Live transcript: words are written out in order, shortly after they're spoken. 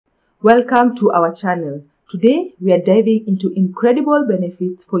Welcome to our channel. Today we are diving into incredible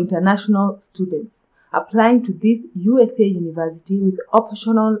benefits for international students applying to this USA university with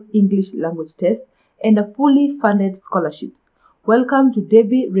optional English language test and a fully funded scholarships. Welcome to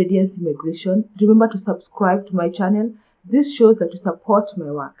Debbie Radiance Immigration. Remember to subscribe to my channel. This shows that you support my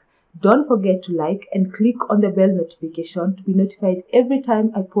work. Don't forget to like and click on the bell notification to be notified every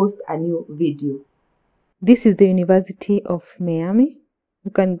time I post a new video. This is the University of Miami. You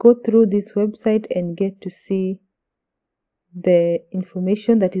can go through this website and get to see the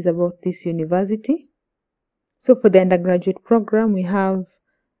information that is about this university. So for the undergraduate program, we have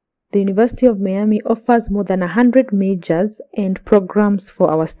the University of Miami offers more than 100 majors and programs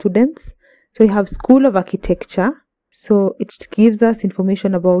for our students. So we have School of Architecture. So it gives us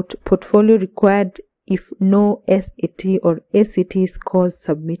information about portfolio required if no SAT or ACT scores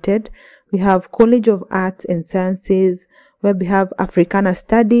submitted. We have College of Arts and Sciences, where we have Africana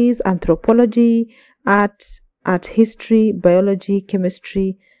Studies, Anthropology, Art History, Biology,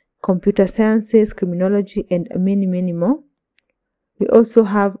 Chemistry, Computer Sciences, Criminology, and many more. We also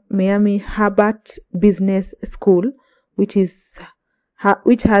have Miami Herbert Business School, which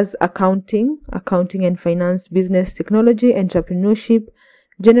has accounting and finance, business technology, entrepreneurship,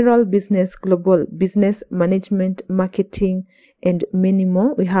 general business, global business management, marketing, and many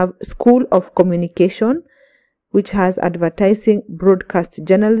more. We have School of Communication, which has advertising, broadcast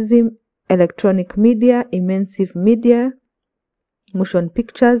journalism, electronic media, immersive media, motion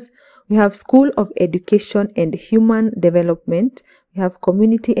pictures. We have School of Education and Human Development. We have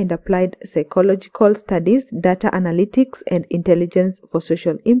Community and Applied Psychological Studies, Data Analytics and Intelligence for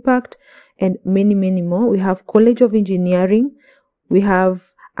Social Impact, and many more. We have College of Engineering. We have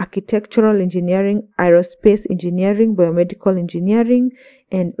Architectural Engineering, Aerospace Engineering, Biomedical Engineering,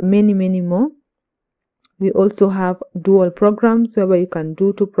 and many more. We also have dual programs where you can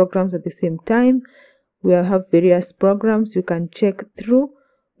do two programs at the same time. We have various programs you can check through.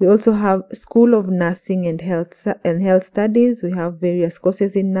 We also have School of Nursing and Health Studies. We have various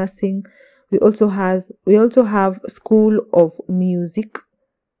courses in nursing. We also have School of Music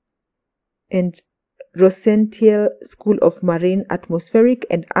and Rosentiel School of Marine, Atmospheric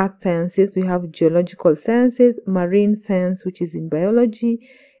and Earth Sciences. We have Geological Sciences, Marine Science, which is in biology,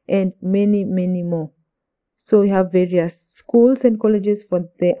 and many more. So we have various schools and colleges for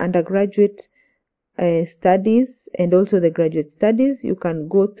the undergraduate studies and also the graduate studies. You can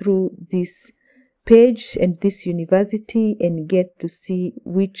go through this page and this university and get to see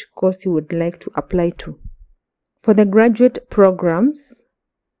which course you would like to apply to. For the graduate programs,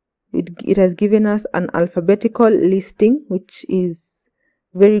 it has given us an alphabetical listing, which is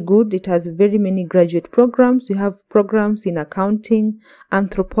very good. It has very many graduate programs. We have programs in accounting,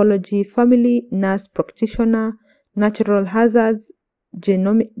 anthropology, family, nurse practitioner, natural hazards,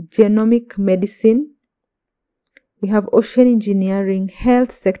 genomic medicine. We have ocean engineering,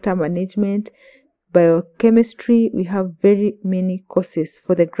 health sector management, biochemistry. We have very many courses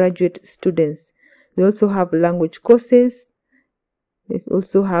for the graduate students. We also have language courses. We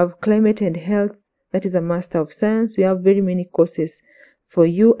also have climate and health. That is a Master of Science. We have very many courses for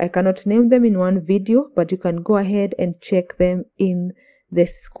you. I cannot name them in one video, but you can go ahead and check them in the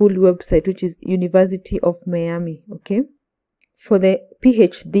school website, which is University of Miami. Okay. For the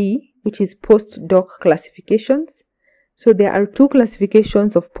PhD, which is postdoc classifications. So there are two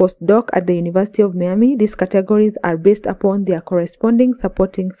classifications of postdoc at the University of Miami. These categories are based upon their corresponding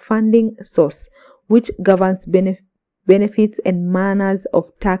supporting funding source, which governs benefits and manners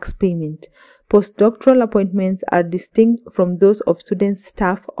of tax payment. Postdoctoral appointments are distinct from those of students,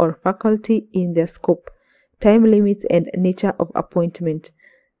 staff, or faculty in their scope, time limits, and nature of appointment.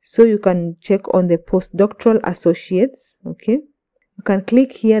 So you can check on the postdoctoral associates. Okay. You can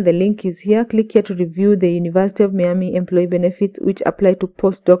click here. The link is here. Click here to review the University of Miami employee benefits which apply to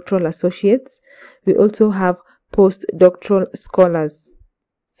postdoctoral associates. We also have postdoctoral scholars.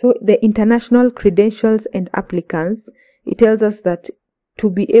 So the international credentials and applicants, it tells us that to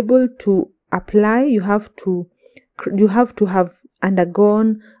be able to apply, you have to have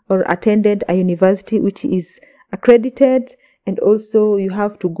undergone or attended a university which is accredited, and also you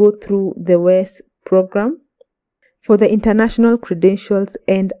have to go through the WES program. For the international credentials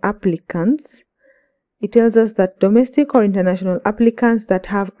and applicants, it tells us that domestic or international applicants that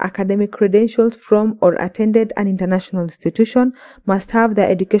have academic credentials from or attended an international institution must have their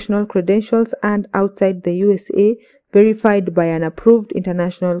educational credentials and outside the USA verified by an approved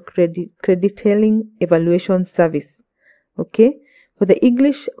international credentialing evaluation service. Okay. For the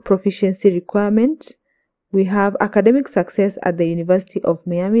English proficiency requirement, we have academic success at the University of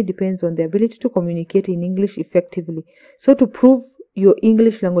Miami depends on the ability to communicate in English effectively. So to prove your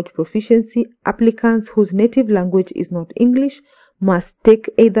English language proficiency. Applicants whose native language is not English must take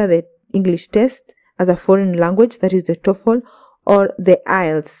either the English test as a foreign language, that is the TOEFL, or the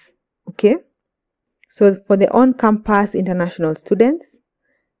IELTS. Okay, so for the on-campus international students,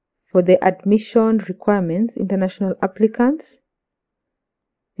 for the admission requirements, international applicants,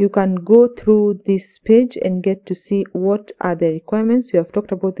 you can go through this page and get to see what are the requirements. We have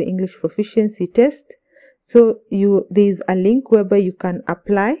talked about the English proficiency test. So there's a link whereby you can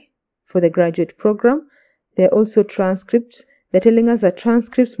apply for the graduate program. There are also transcripts. They're telling us that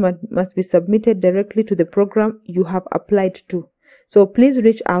transcripts must be submitted directly to the program you have applied to. So please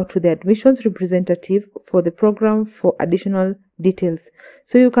reach out to the admissions representative for the program for additional details.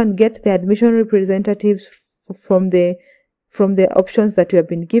 So you can get the admission representatives from the options that you have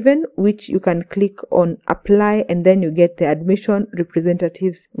been given, which you can click on apply, and then you get the admission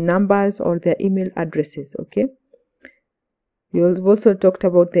representatives numbers or their email addresses. Okay, we've also talked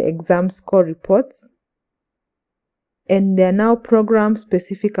about the exam score reports, and there are now program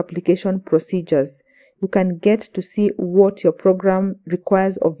specific application procedures. You can get to see what your program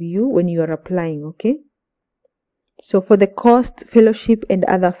requires of you when you are applying. Okay, so for the cost, fellowship, and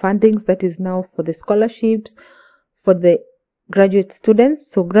other fundings, that is now for the scholarships for the graduate students.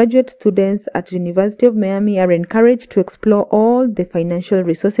 So graduate students at University of Miami are encouraged to explore all the financial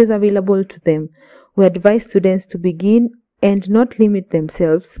resources available to them. We advise students to begin and not limit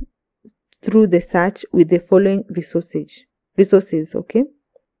themselves through the search with the following resources. Okay,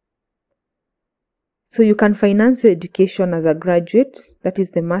 so you can finance your education as a graduate, that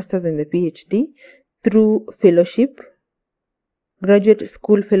is the master's and the PhD, through fellowship, graduate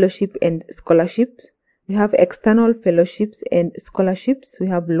school fellowship and scholarships. We have external fellowships and scholarships. We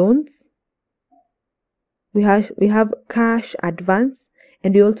have loans. We have cash advance,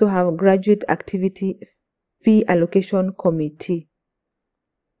 and we also have graduate activity fee allocation committee.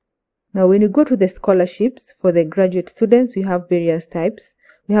 Now, when you go to the scholarships for the graduate students, we have various types.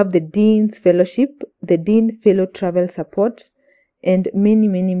 We have the Dean's Fellowship, the Dean Fellow Travel Support, and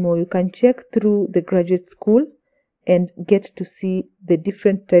many more. You can check through the graduate school and get to see the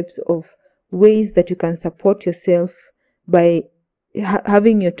different types of ways that you can support yourself by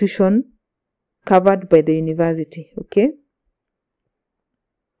having your tuition covered by the university. Okay,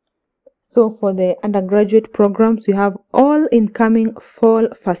 so for the undergraduate programs, we have all incoming fall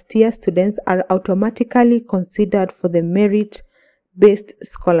first year students are automatically considered for the merit based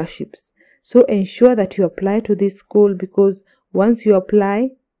scholarships. So ensure that you apply to this school, because once you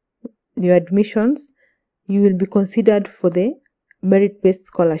apply your admissions, you will be considered for the merit based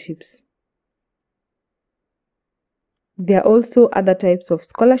scholarships. There are also other types of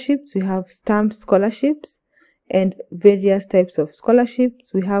scholarships. We have stamped scholarships and various types of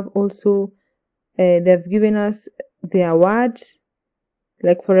scholarships. We have also, they've given us the award.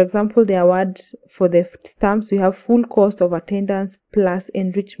 Like for example, the award for the stamps, we have full cost of attendance plus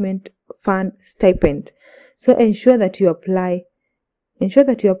enrichment fund stipend. So ensure that you apply. Ensure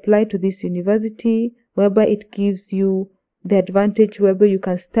that you apply to this university, whereby it gives you the advantage whereby you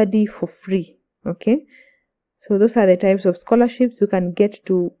can study for free. Okay, so those are the types of scholarships. You can get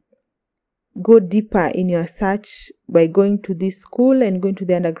to go deeper in your search by going to this school and going to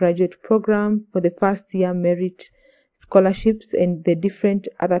the undergraduate program for the first year merit scholarships and the different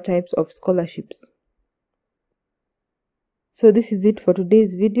other types of scholarships. So this is it for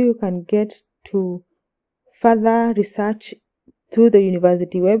today's video. You can get to further research through the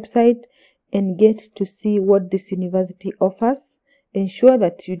university website and get to see what this university offers. Ensure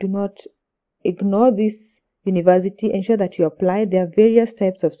that you do not ignore this university. Ensure that you apply. There are various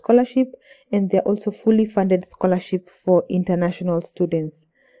types of scholarship, and there are also fully funded scholarship for international students.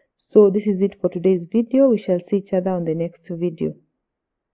 So this is it for today's video. We shall see each other on the next video.